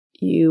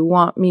You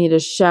want me to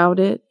shout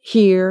it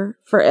here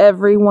for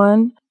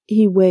everyone?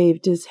 He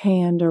waved his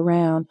hand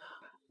around.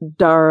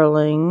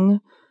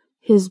 Darling.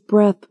 His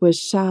breath was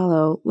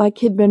shallow, like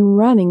he'd been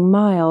running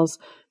miles.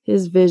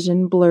 His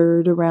vision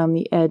blurred around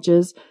the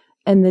edges,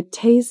 and the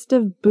taste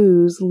of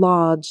booze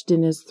lodged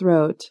in his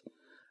throat.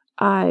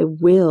 I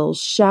will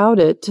shout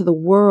it to the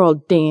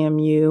world, damn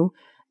you.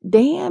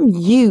 Damn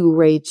you,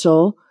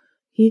 Rachel.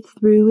 He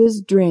threw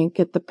his drink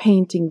at the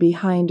painting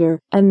behind her,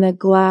 and the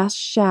glass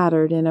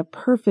shattered in a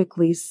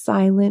perfectly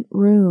silent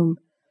room.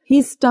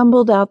 He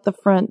stumbled out the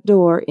front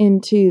door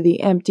into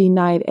the empty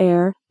night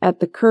air. At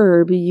the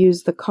curb, he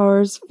used the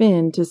car's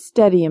fin to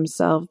steady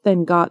himself,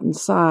 then got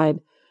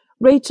inside.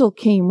 Rachel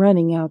came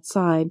running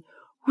outside.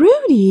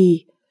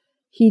 Rudy!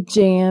 He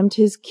jammed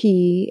his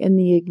key in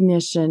the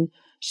ignition.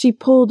 She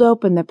pulled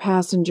open the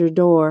passenger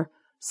door.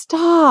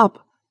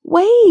 Stop!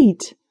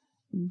 Wait!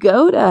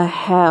 Go to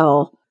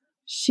hell!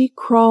 She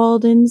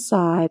crawled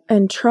inside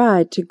and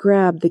tried to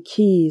grab the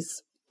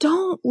keys.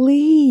 Don't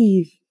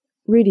leave!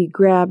 Rudy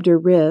grabbed her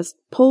wrist,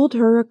 pulled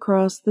her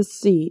across the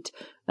seat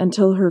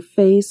until her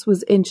face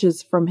was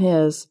inches from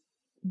his.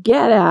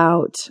 Get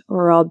out,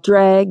 or I'll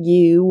drag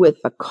you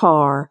with the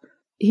car.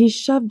 He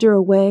shoved her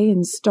away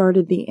and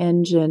started the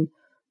engine.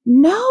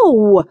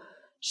 No!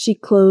 She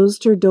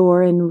closed her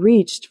door and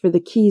reached for the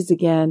keys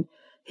again.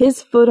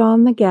 His foot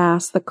on the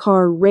gas, the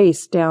car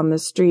raced down the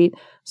street,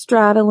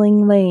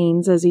 straddling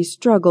lanes as he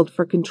struggled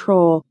for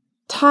control.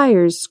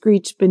 Tires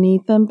screeched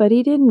beneath him, but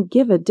he didn't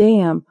give a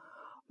damn.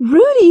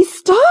 Rudy,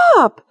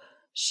 stop!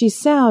 She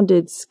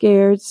sounded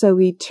scared, so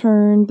he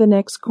turned the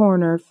next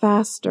corner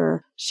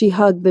faster. She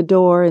hugged the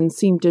door and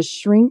seemed to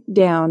shrink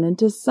down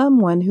into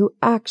someone who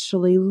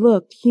actually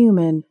looked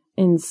human,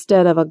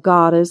 instead of a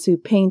goddess who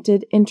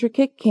painted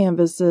intricate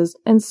canvases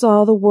and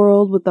saw the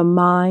world with a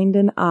mind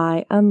and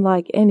eye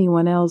unlike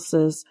anyone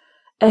else's.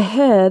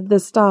 Ahead, the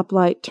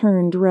stoplight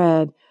turned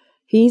red.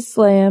 He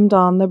slammed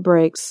on the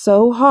brakes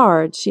so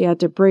hard she had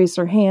to brace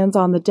her hands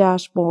on the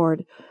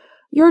dashboard.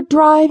 You're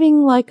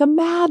driving like a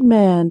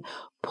madman.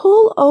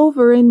 Pull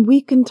over and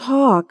we can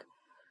talk.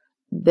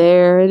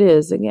 There it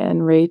is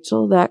again,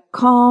 Rachel, that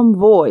calm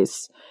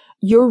voice.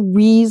 Your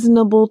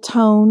reasonable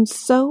tone,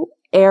 so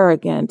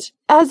arrogant,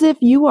 as if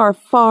you are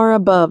far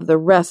above the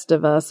rest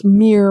of us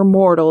mere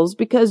mortals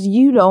because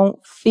you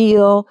don't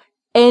feel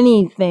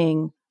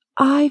anything.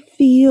 I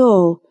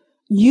feel.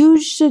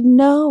 You should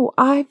know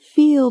I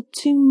feel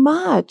too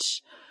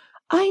much.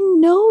 I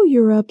know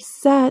you're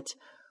upset.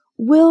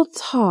 We'll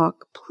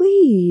talk,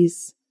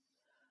 please.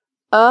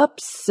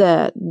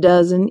 Upset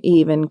doesn't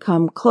even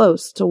come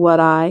close to what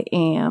I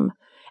am,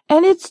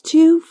 and it's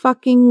too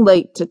fucking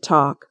late to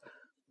talk.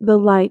 The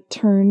light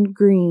turned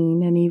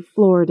green and he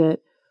floored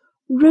it.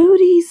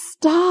 Rudy,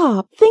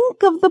 stop.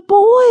 Think of the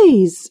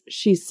boys,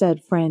 she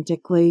said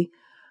frantically.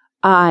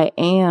 I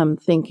am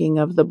thinking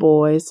of the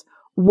boys.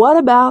 What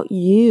about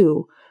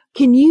you?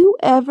 Can you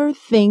ever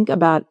think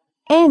about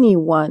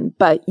anyone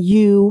but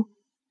you?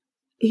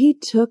 He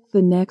took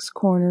the next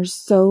corner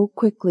so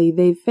quickly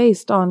they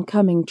faced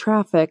oncoming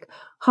traffic,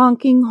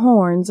 honking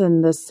horns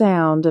and the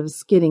sound of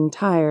skidding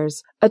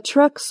tires. A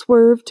truck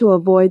swerved to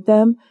avoid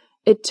them.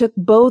 It took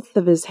both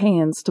of his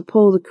hands to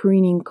pull the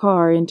careening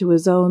car into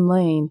his own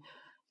lane.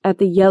 At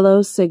the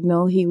yellow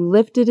signal, he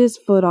lifted his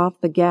foot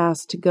off the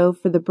gas to go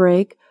for the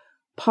brake,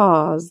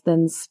 paused,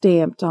 then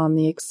stamped on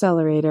the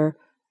accelerator.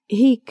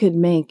 He could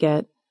make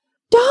it.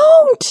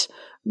 Don't!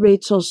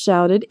 Rachel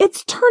shouted.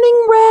 It's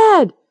turning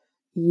red!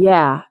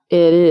 Yeah,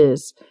 it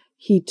is.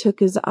 He took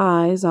his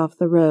eyes off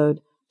the road.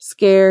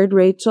 Scared,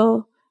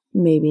 Rachel?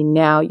 Maybe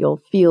now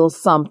you'll feel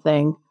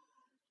something.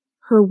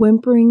 Her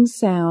whimpering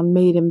sound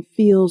made him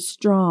feel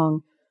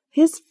strong.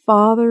 His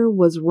father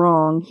was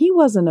wrong. He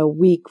wasn't a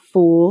weak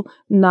fool,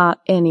 not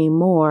any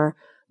more.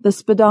 The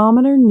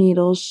speedometer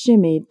needle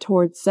shimmied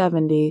toward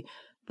 70.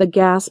 The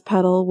gas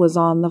pedal was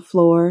on the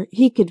floor.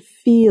 He could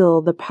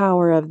feel the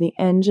power of the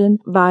engine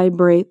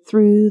vibrate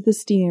through the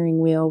steering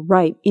wheel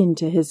right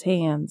into his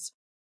hands.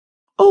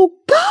 Oh,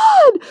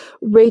 God!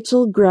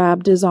 Rachel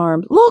grabbed his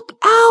arm. Look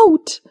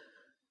out!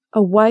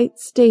 A white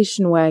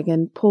station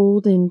wagon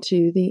pulled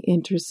into the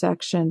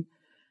intersection.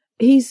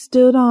 He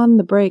stood on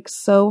the brakes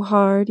so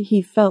hard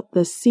he felt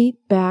the seat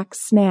back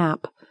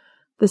snap.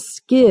 The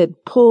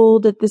skid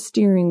pulled at the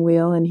steering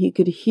wheel and he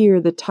could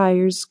hear the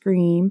tires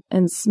scream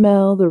and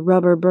smell the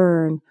rubber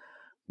burn.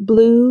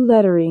 Blue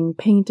lettering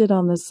painted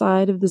on the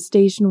side of the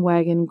station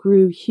wagon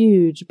grew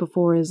huge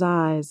before his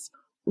eyes.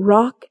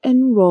 Rock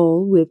and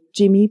Roll with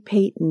Jimmy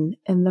Peyton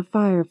and the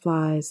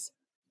Fireflies.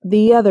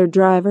 The other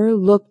driver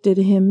looked at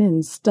him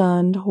in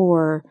stunned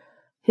horror.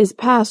 His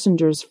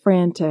passengers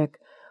frantic.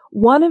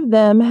 One of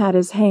them had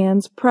his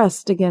hands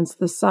pressed against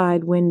the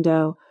side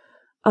window.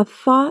 A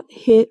thought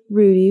hit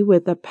Rudy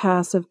with a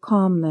passive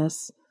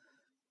calmness.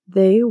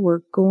 They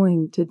were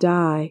going to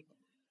die.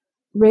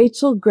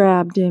 Rachel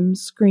grabbed him,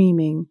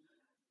 screaming.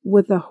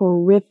 With a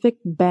horrific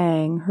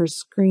bang, her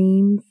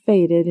scream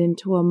faded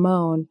into a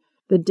moan.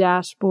 The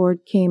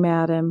dashboard came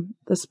at him,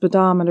 the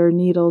speedometer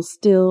needle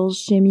still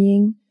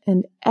shimmying,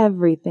 and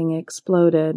everything exploded.